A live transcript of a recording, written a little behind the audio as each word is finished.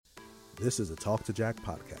This is a Talk to Jack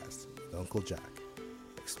podcast with Uncle Jack,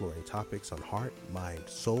 exploring topics on heart, mind,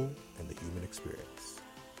 soul, and the human experience.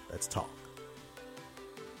 Let's talk.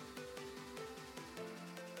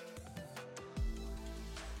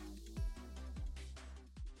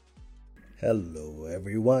 Hello,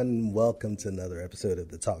 everyone. Welcome to another episode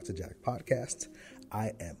of the Talk to Jack podcast.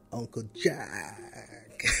 I am Uncle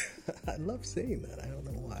Jack. I love saying that. I don't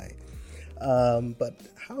know why. But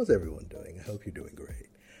how's everyone doing? I hope you're doing great.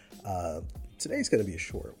 Today's going to be a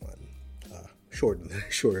short one,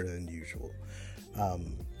 shorter than usual.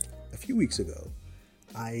 A few weeks ago,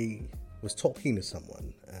 I was talking to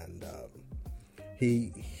someone, and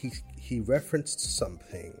he referenced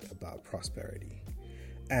something about prosperity.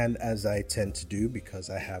 And as I tend to do,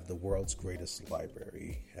 because I have the world's greatest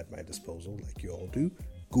library at my disposal, like you all do,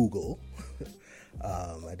 Google,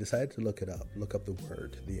 I decided to look up the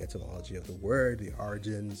word, the etymology of the word, the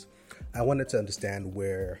origins. I wanted to understand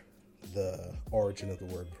where the origin of the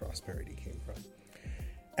word prosperity came from.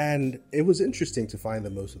 And it was interesting to find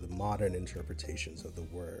that most of the modern interpretations of the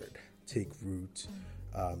word take root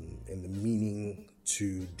in the meaning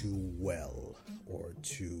to do well, or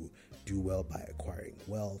to do well by acquiring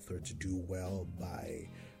wealth, or to do well by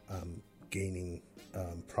gaining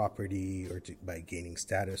property, or by gaining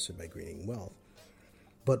status, or by gaining wealth.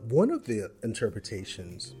 But one of the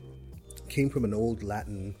interpretations came from an old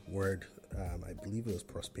Latin word. I believe it was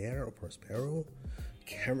prospero.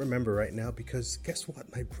 Can't remember right now, because guess what?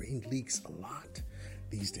 My brain leaks a lot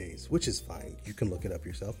these days, which is fine. You can look it up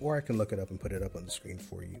yourself, or I can look it up and put it up on the screen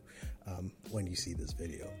for you when you see this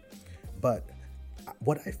video. But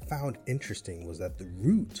what I found interesting was that the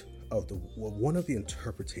root of one of the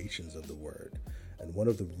interpretations of the word, and one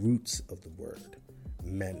of the roots of the word,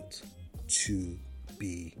 meant to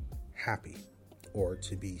be happy, or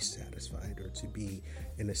to be satisfied, or to be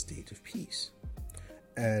in a state of peace.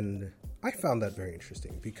 And I found that very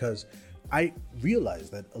interesting, because I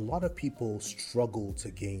realized that a lot of people struggle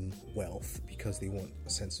to gain wealth because they want a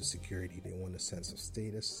sense of security, they want a sense of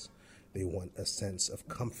status, they want a sense of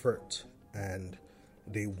comfort, and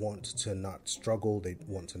they want to not struggle, they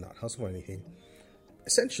want to not hustle or anything.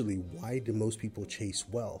 Essentially, why do most people chase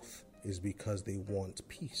wealth is because they want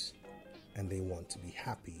peace, and they want to be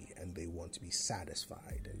happy, and they want to be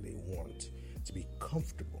satisfied, and they want to be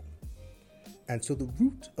comfortable. And so the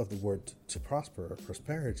root of the word to prosper, or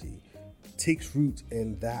prosperity, takes root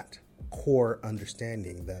in that core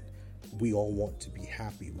understanding that we all want to be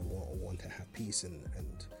happy, we all want to have peace, and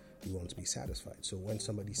we want to be satisfied. So when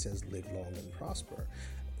somebody says live long and prosper,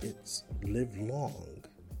 it's live long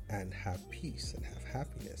and have peace, and have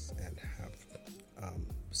happiness, and have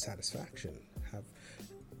satisfaction.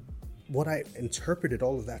 What I interpreted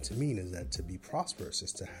all of that to mean is that to be prosperous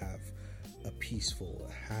is to have a peaceful,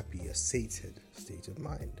 a happy, a sated state of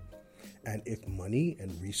mind. And if money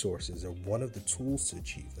and resources are one of the tools to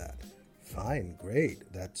achieve that, fine,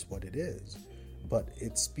 great, that's what it is. But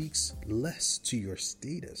it speaks less to your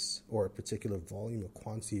status or a particular volume or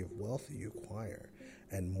quantity of wealth that you acquire,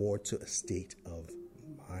 and more to a state of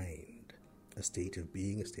mind, a state of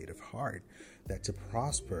being, a state of heart, that to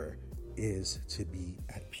prosper is to be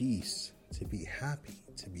at peace, to be happy,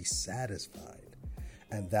 to be satisfied.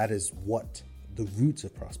 And that is what the roots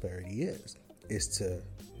of prosperity is to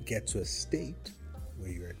get to a state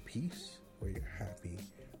where you're at peace, where you're happy,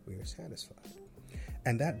 where you're satisfied.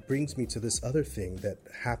 And that brings me to this other thing that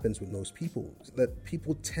happens with most people, that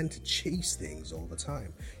people tend to chase things all the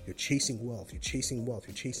time. You're chasing wealth,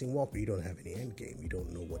 but you don't have any end game. You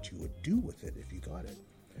don't know what you would do with it if you got it.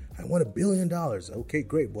 I want $1 billion. Okay,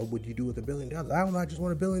 great. What would you do with $1 billion? I don't know. I just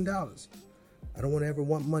want $1 billion. I don't want to ever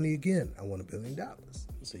want money again. I want $1 billion.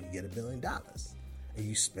 So you get $1 billion. And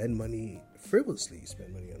you spend money frivolously. You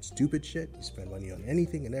spend money on stupid shit. You spend money on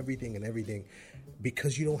anything and everything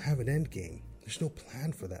because you don't have an end game. There's no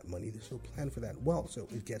plan for that money. There's no plan for that wealth. So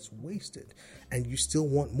it gets wasted. And you still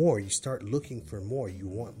want more. You start looking for more. You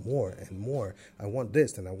want more and more. I want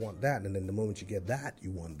this and I want that. And then the moment you get that,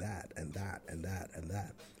 you want that and that and that and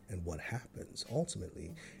that. And what happens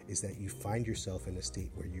ultimately is that you find yourself in a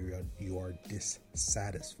state where you are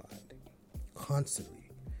dissatisfied,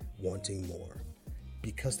 constantly wanting more,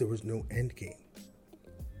 because there was no end game.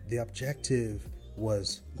 The objective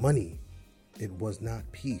was money. It was not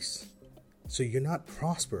peace. So you're not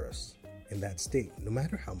prosperous in that state, no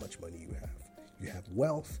matter how much money you have. You have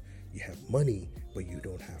wealth, you have money, but you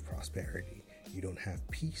don't have prosperity. You don't have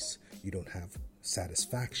peace. You don't have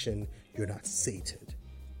satisfaction. You're not sated.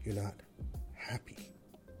 You're not happy.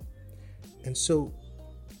 And so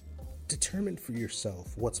determine for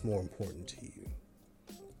yourself what's more important to you.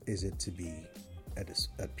 Is it to be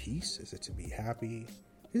at peace? Is it to be happy,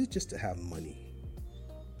 Is it just to have money?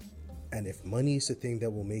 And if money is the thing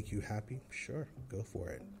that will make you happy, sure, go for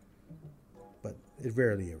it. But it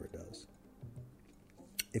rarely ever does.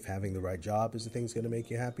 If having the right job is the thing that's going to make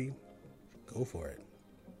you happy, go for it.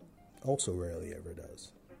 Also rarely ever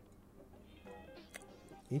does.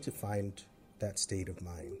 You need to find that state of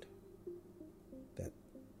mind that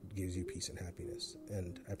gives you peace and happiness.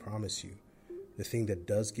 And I promise you, the thing that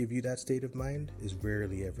does give you that state of mind is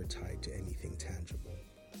rarely ever tied to anything tangible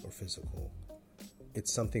or physical.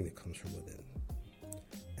 It's something that comes from within.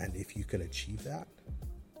 And if you can achieve that,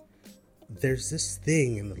 there's this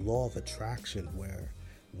thing in the law of attraction where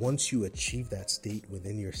once you achieve that state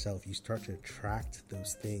within yourself, you start to attract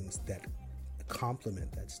those things that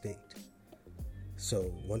complement that state.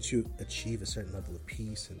 So once you achieve a certain level of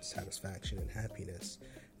peace and satisfaction and happiness,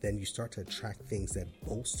 then you start to attract things that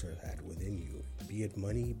bolster that within you. Be it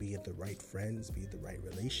money, be it the right friends, be it the right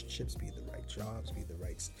relationships, be it the right jobs, be it the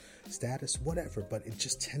right status, whatever. But it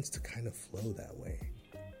just tends to kind of flow that way.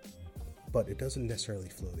 But it doesn't necessarily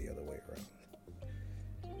flow the other way around.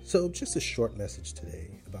 So just a short message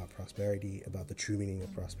today about prosperity, about the true meaning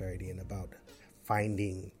of prosperity, and about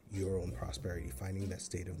finding your own prosperity, finding that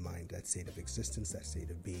state of mind, that state of existence, that state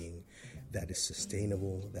of being that is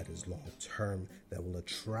sustainable, that is long-term, that will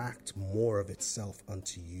attract more of itself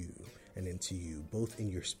unto you and into you, both in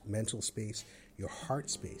your mental space, your heart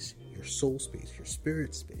space, your soul space, your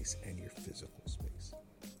spirit space, and your physical space.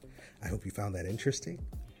 I hope you found that interesting.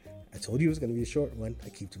 I told you it was going to be a short one. I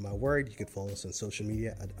keep to my word. You can follow us on social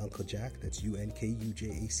media at Uncle Jack. That's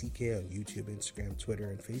UNKUJACK on YouTube, Instagram, Twitter,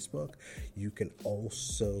 and Facebook. You can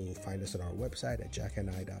also find us on our website at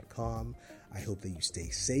jackandi.com. I hope that you stay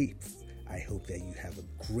safe. I hope that you have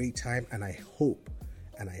a great time. And I hope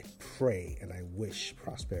and I pray and I wish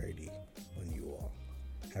prosperity on you all.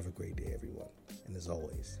 Have a great day, everyone. And as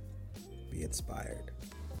always, be inspired.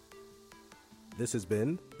 This has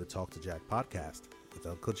been the Talk to Jack podcast with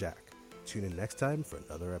Uncle Jack. Tune in next time for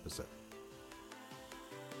another episode.